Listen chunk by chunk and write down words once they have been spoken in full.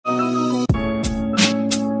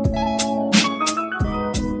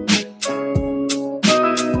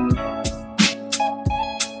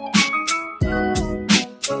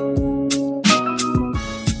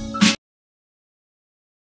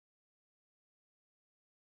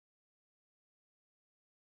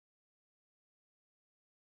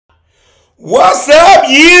What's up,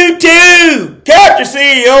 YouTube? Captain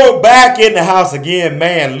CEO back in the house again,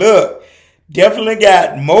 man. Look, definitely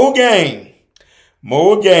got more game,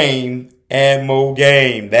 and more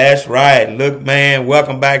game. That's right. Look, man,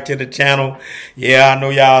 welcome back to the channel. Yeah, I know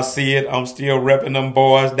y'all see it. I'm still repping them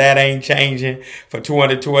boys. That ain't changing for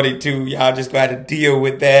 2022. Y'all just got to deal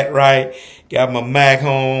with that, right? Got my Mac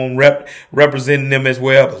home representing them as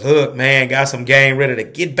well. But look, man, got some game ready to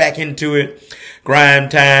get back into it. Grind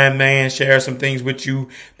time, man. Share some things with you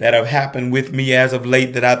that have happened with me as of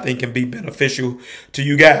late that I think can be beneficial to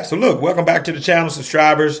you guys. So look, welcome back to the channel,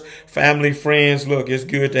 subscribers, family, friends. Look, it's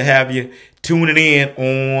good to have you tuning in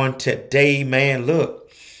on today, man.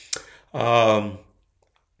 Look,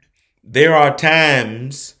 there are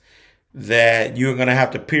times that you're going to have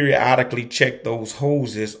to periodically check those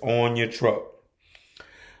hoses on your truck.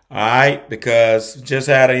 All right, because just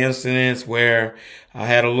had an incident where I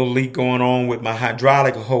had a little leak going on with my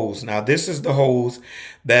hydraulic hose. Now, this is the hose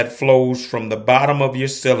that flows from the bottom of your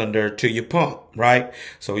cylinder to your pump, right?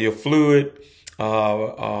 So your fluid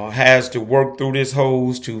has to work through this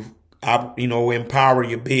hose to, empower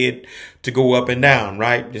your bed to go up and down,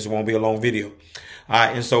 right? This won't be a long video.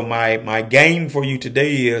 And so my game for you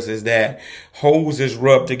today is that hoses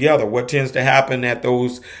rub together. What tends to happen at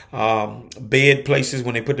those bed places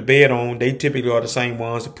when they put the bed on, they typically are the same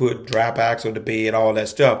ones that put dry packs on the bed, all that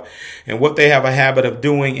stuff. And what they have a habit of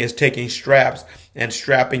doing is taking straps and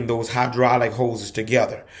strapping those hydraulic hoses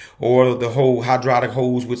together, or the whole hydraulic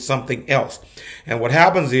hose with something else. And what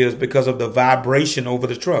happens is, because of the vibration over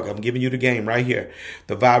the truck, I'm giving you the game right here,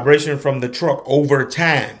 the vibration from the truck over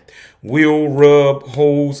time will rub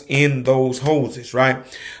holes in those hoses, right?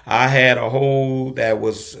 I had a hole that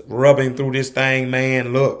was rubbing through this thing,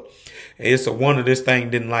 man. Look, it's a wonder this thing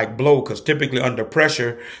didn't like blow, because typically under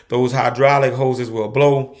pressure, those hydraulic hoses will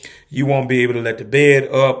blow. You won't be able to let the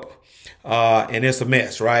bed up, and it's a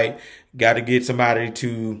mess, right? Got to get somebody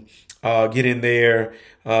to get in there.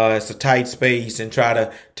 It's a tight space, and try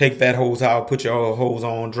to take that hose out, put your hose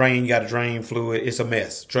on, drain, you got to drain fluid. It's a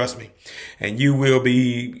mess. Trust me. And you will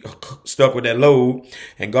be stuck with that load.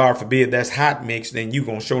 And God forbid that's hot mix, then you're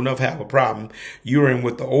going to sure enough have a problem. You're in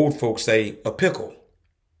what the old folks say, a pickle.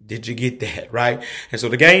 Did you get that, right? And so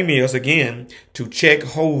the game is, again, to check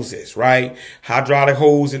hoses, right? Hydraulic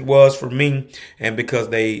hose it was for me. And because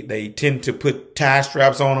they tend to put tie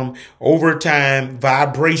straps on them over time,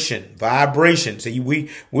 vibration. See,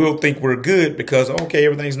 we'll think we're good because, okay,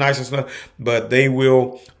 everything's nice and stuff, but they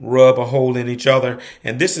will rub a hole in each other.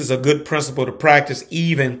 And this is a good principle to practice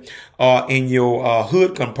even in your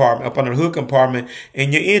hood compartment, up under the hood compartment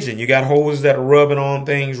in your engine. You got hoses that are rubbing on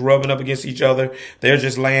things, rubbing up against each other. They're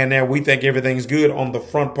just laying there. We think everything's good on the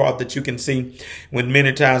front part that you can see, when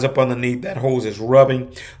many times up underneath that hose is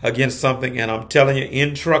rubbing against something. And I'm telling you,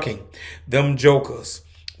 in trucking, them jokers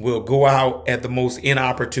will go out at the most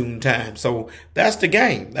inopportune time. So that's the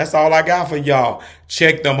game. That's all I got for y'all.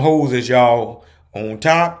 Check them hoses, y'all, on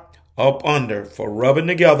top, up under, for rubbing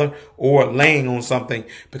together or laying on something,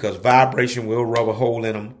 because vibration will rub a hole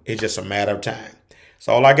in them. It's just a matter of time. That's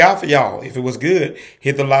all I got for y'all. If it was good,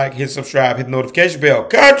 hit the like, hit subscribe, hit the notification bell.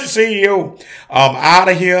 Country CEO, I'm out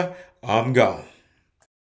of here. I'm gone.